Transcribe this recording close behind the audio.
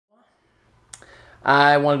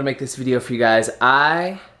I wanted to make this video for you guys.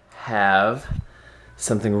 I have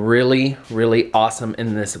something really, really awesome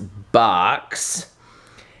in this box.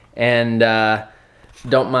 And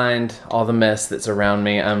don't mind all the mess that's around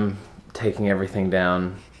me. I'm taking everything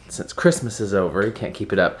down since Christmas is over. You can't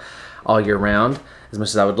keep it up all year round as much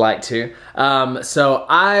as I would like to. So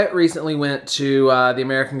I recently went to the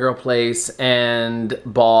American Girl place and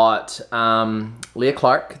bought Lea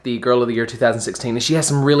Clark, the Girl of the Year 2016. And she has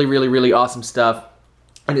some really, really, really awesome stuff.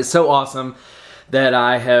 And it's so awesome that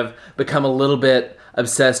I have become a little bit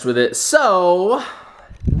obsessed with it. So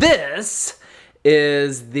this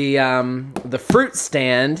is the fruit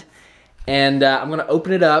stand, and I'm gonna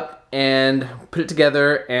open it up and put it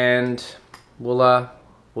together, and we'll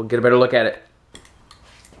get a better look at it.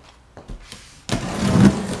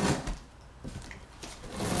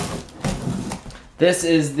 This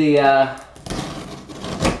is the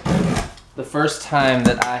first time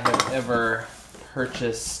that I have ever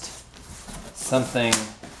purchased something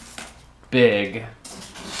big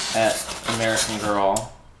at American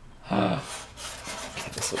Girl. Okay,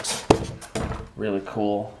 this looks really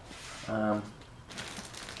cool. My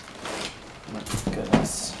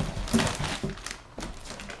goodness.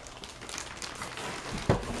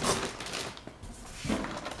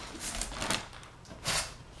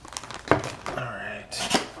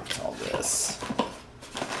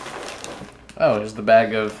 Oh, there's the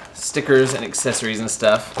bag of stickers and accessories and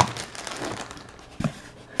stuff.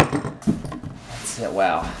 That's it,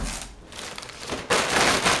 wow.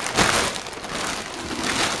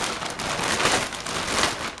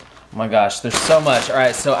 Oh my gosh, there's so much. All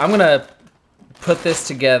right, so I'm gonna put this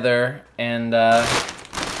together and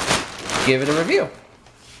give it a review.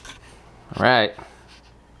 All right,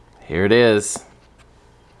 here it is.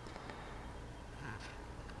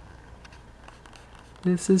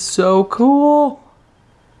 This is so cool.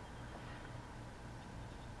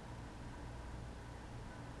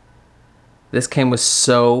 This came with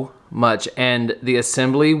so much, and the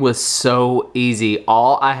assembly was so easy.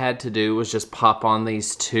 All I had to do was just pop on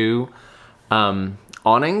these two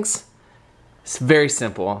awnings. It's very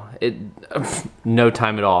simple. No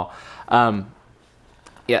time at all.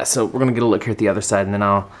 Yeah, so we're gonna get a look here at the other side, and then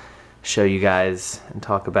I'll show you guys and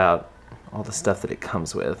talk about all the stuff that it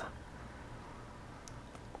comes with.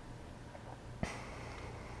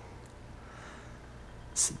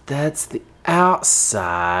 So that's the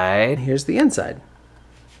outside. Here's the inside.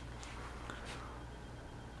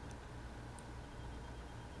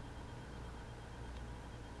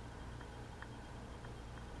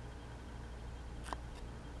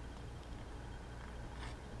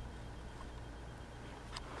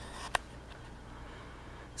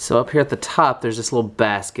 So up here at the top, there's this little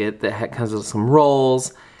basket that comes with some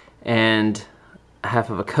rolls and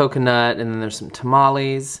half of a coconut, and then there's some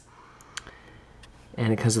tamales.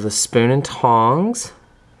 And it comes with a spoon and tongs.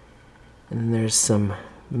 And then there's some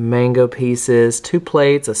mango pieces, 2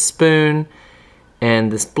 plates, a spoon, and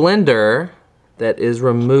this blender that is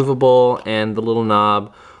removable, and the little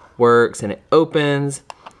knob works and it opens.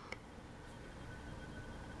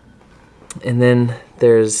 And then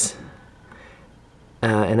there's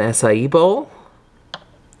an acai bowl.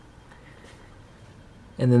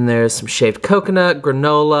 And then there's some shaved coconut,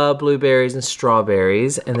 granola, blueberries, and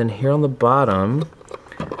strawberries. And then here on the bottom,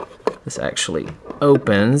 this actually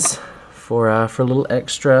opens for a little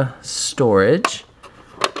extra storage.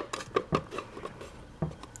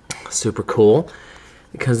 Super cool.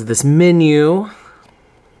 Because of this menu,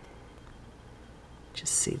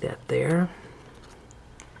 just see that there.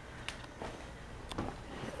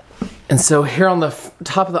 And so here on the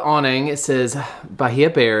top of the awning, it says Bahia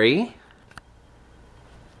Berry.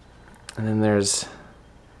 And then there's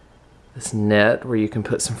this net where you can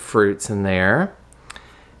put some fruits in there.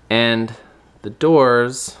 And the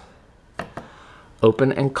doors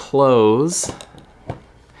open and close. And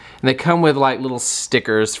they come with like little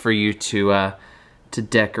stickers for you to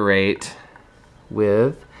decorate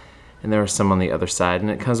with. And there are some on the other side.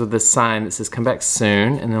 And it comes with this sign that says come back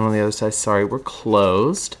soon. And then on the other side, sorry, we're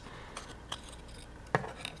closed.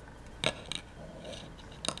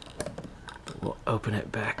 We'll open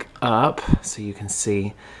it back up so you can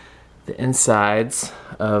see the insides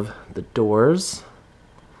of the doors.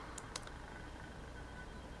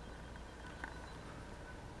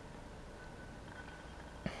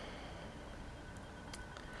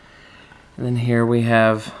 And then here we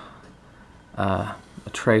have a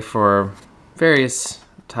tray for various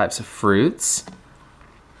types of fruits.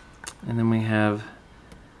 And then we have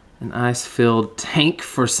an ice-filled tank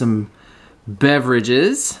for some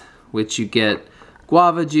beverages, which you get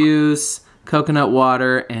guava juice, coconut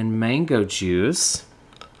water, and mango juice.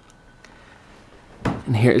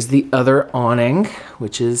 And here is the other awning,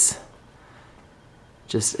 which is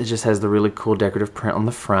it just has the really cool decorative print on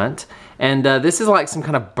the front. And this is like some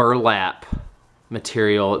kind of burlap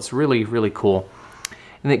material. It's really, really cool.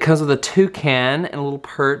 And it comes with a toucan and a little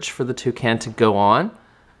perch for the toucan to go on.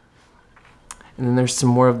 And then there's some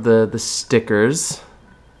more of the stickers.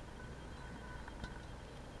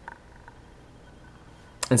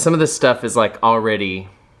 And some of this stuff is like already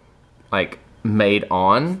like made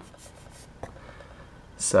on.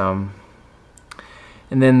 So,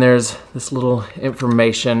 and then there's this little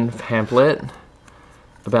information pamphlet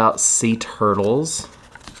about sea turtles,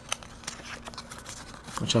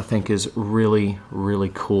 which I think is really,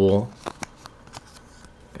 really cool.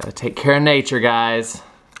 Gotta take care of nature, guys.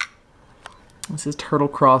 This is turtle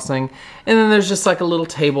crossing. And then there's just like a little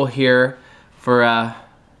table here for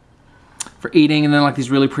eating, and then like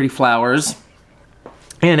these really pretty flowers.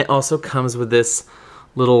 And it also comes with this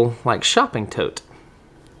little like shopping tote,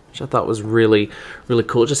 which I thought was really, really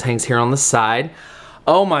cool. It just hangs here on the side.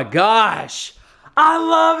 Oh my gosh, I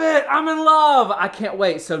love it, I'm in love. I can't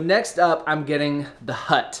wait. So next up, I'm getting the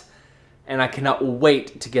hut, and I cannot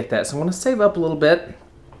wait to get that. So I'm gonna save up a little bit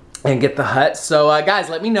and get the hut. So guys,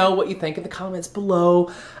 let me know what you think in the comments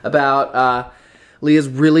below about Lea's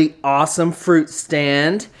really awesome fruit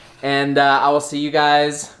stand. And I will see you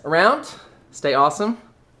guys around. Stay awesome.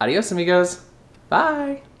 Adios, amigos.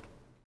 Bye.